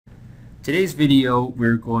Today's video,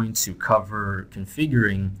 we're going to cover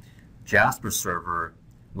configuring Jasper Server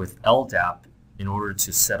with Ldap in order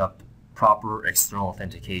to set up proper external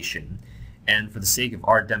authentication. And for the sake of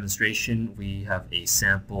our demonstration, we have a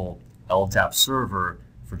sample Ldap server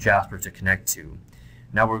for Jasper to connect to.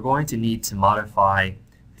 Now we're going to need to modify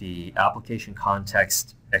the application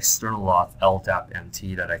context external auth ldap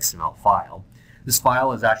mt.xml file. This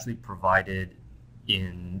file is actually provided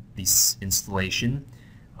in the installation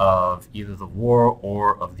of either the war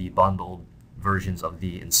or of the bundled versions of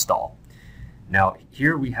the install. Now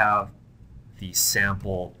here we have the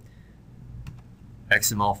sample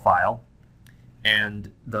XML file,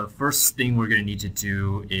 and the first thing we're going to need to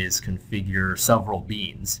do is configure several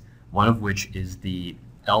beans, one of which is the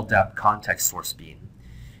Ldap context source bean.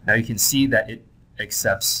 Now you can see that it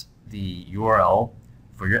accepts the URL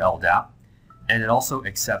for your Ldap, and it also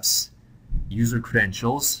accepts user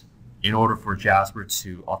credentials in order for Jasper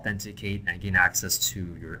to authenticate and gain access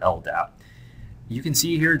to your Ldap. You can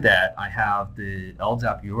see here that I have the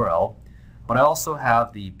Ldap URL, but I also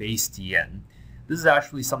have the base DN. This is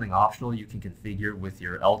actually something optional you can configure with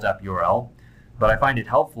your Ldap URL, but I find it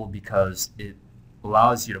helpful because it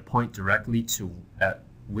allows you to point directly to at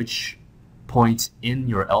which point in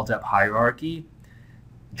your Ldap hierarchy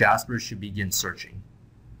Jasper should begin searching.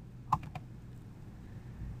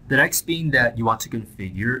 The next bean that you want to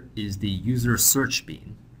configure is the user search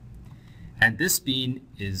bean. And this bean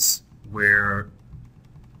is where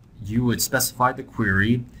you would specify the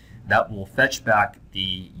query that will fetch back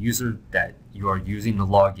the user that you are using to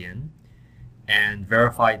log in and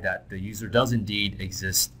verify that the user does indeed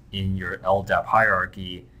exist in your Ldap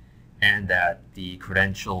hierarchy and that the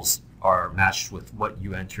credentials are matched with what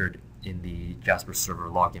you entered in the Jasper Server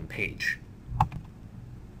login page.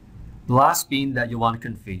 The last bean that you'll want to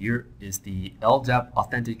configure is the Ldap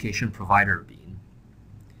Authentication Provider bean.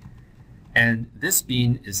 And this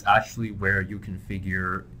bean is actually where you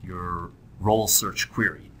configure your role search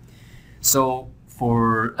query. So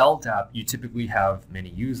for Ldap, you typically have many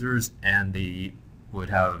users and they would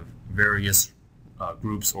have various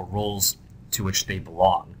groups or roles to which they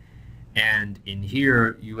belong. And in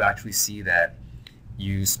here, you actually see that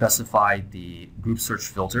you specify the group search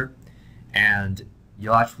filter, and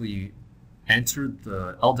you'll actually enter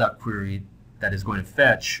the Ldap query that is going to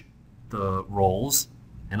fetch the roles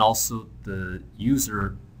and also the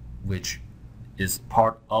user which is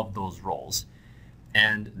part of those roles.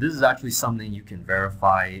 And this is actually something you can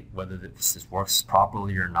verify whether this works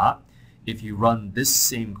properly or not if you run this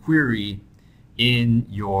same query in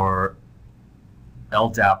your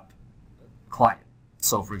Ldap client.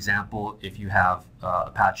 So for example, if you have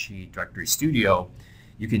Apache Directory Studio,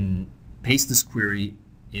 you can paste this query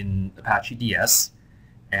in Apache DS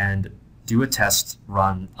and do a test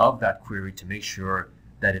run of that query to make sure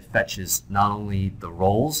that it fetches not only the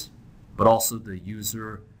roles, but also the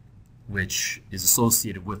user which is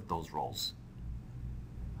associated with those roles.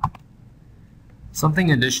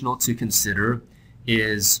 Something additional to consider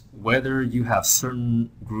is whether you have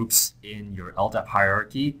certain groups in your Ldap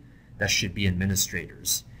hierarchy that should be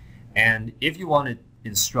administrators. And if you want to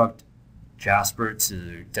instruct Jasper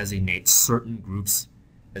to designate certain groups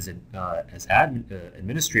as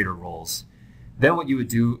administrator roles, then what you would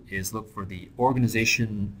do is look for the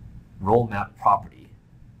organization role map property.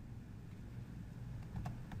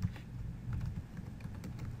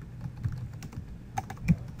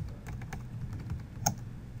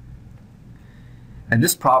 And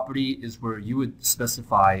this property is where you would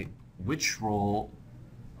specify which role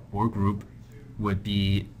or group would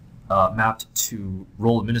be mapped to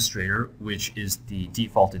role administrator, which is the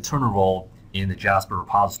default internal role in the Jasper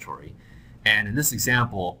repository. And in this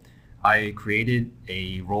example, I created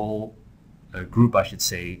a group I should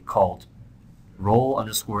say, called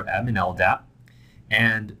role_admin Ldap,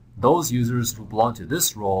 and those users who belong to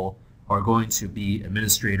this role are going to be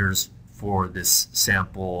administrators for this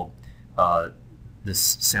sample Ldap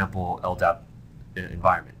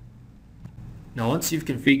environment. Now once you've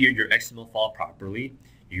configured your XML file properly,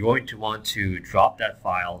 you're going to want to drop that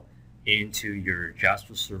file into your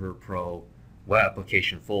Jasper Server Pro web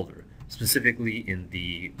application folder, specifically in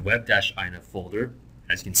the web-inf folder,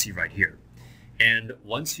 as you can see right here. And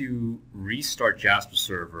once you restart Jasper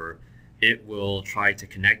Server, it will try to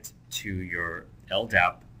connect to your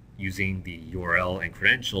Ldap using the URL and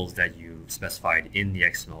credentials that you specified in the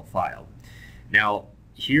XML file. Now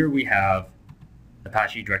here we have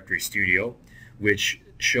Apache Directory Studio, which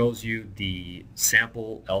shows you the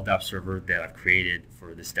sample Ldap server that I've created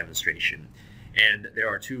for this demonstration. And there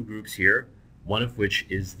are two groups here, one of which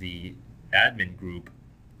is the admin group,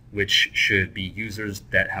 which should be users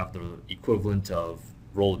that have the equivalent of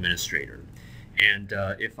role administrator. And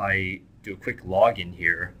if I do a quick login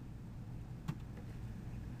here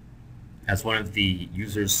as one of the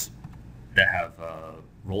users that have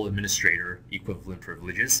role administrator equivalent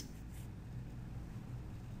privileges,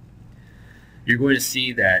 you're going to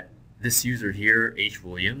see that this user here, H.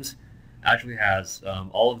 Williams, actually has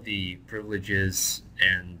all of the privileges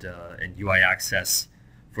and UI access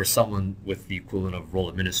for someone with the equivalent of role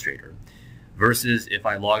administrator. Versus if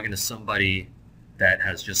I log into somebody that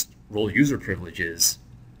has just role user privileges,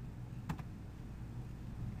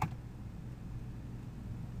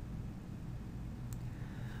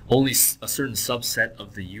 only a certain subset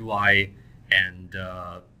of the UI and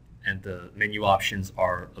the menu options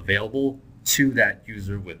are available to that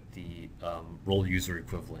user with the role user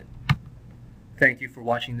equivalent. Thank you for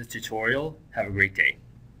watching this tutorial. Have a great day.